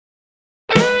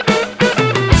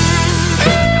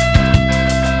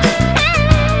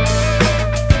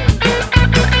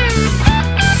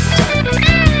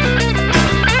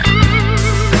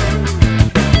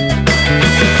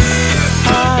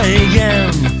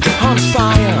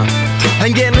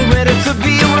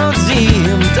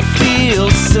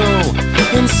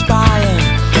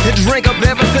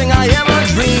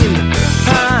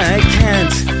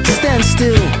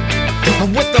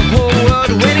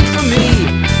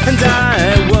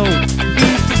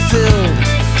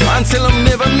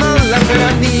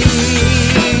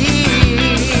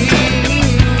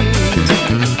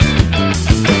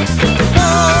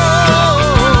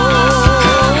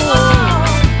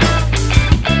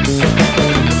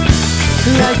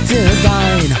like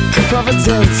divine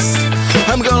providence.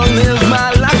 I'm gonna live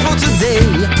my life for today,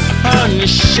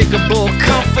 unshakable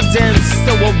confidence.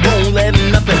 So I won't let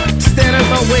nothing stand in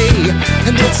my way.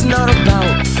 And it's not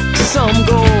about some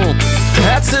goal,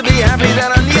 had to be happy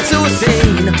that I need to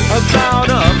attain. About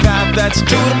a path that's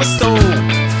true to my soul,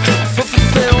 for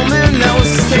fulfillment I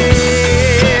will stay.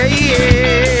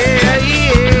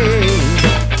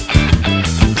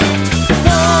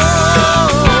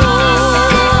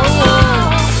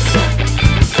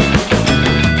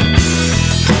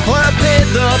 Well, I paid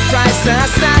the price and I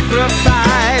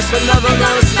sacrificed, but nothing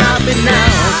gonna stop me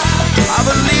now. I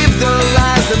believe the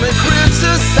lies that been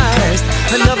criticized,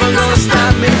 and nothing gonna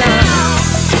stop me now.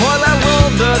 Well, I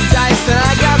rolled the dice and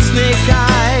I got snake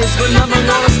eyes, but nothing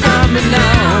gonna stop me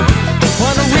now.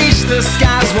 Wanna reach the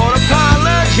skies, won't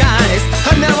apologize,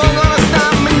 I'm never gonna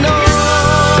stop me, no,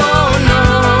 no,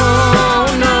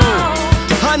 no.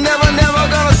 I'm never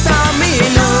gonna stop me,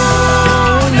 no,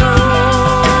 no,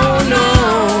 no.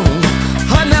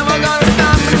 I'm never gonna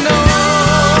stop me, no,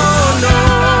 no,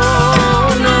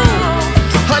 no.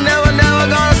 I'm never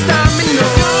gonna stop me, no,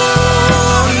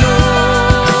 no,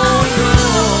 no.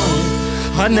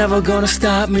 I'm never gonna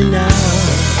stop me now.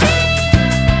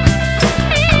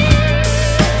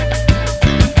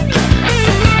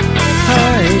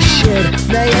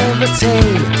 Naivete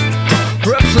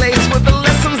replaced with the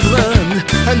lessons learned,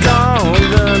 and I'll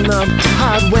learn the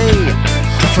hard way,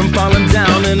 from falling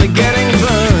down and getting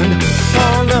burned.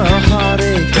 All the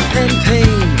heartache and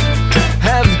pain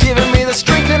have given me the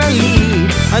strength that I need.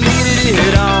 I needed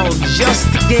it all just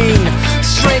to gain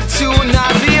strength to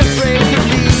not be afraid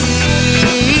to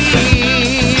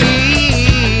lead.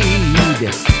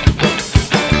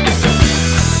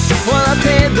 Well, I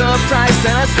paid the price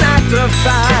and I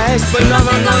sacrificed, but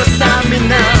nothing gonna stop me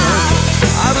now.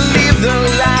 I believe the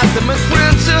lies that my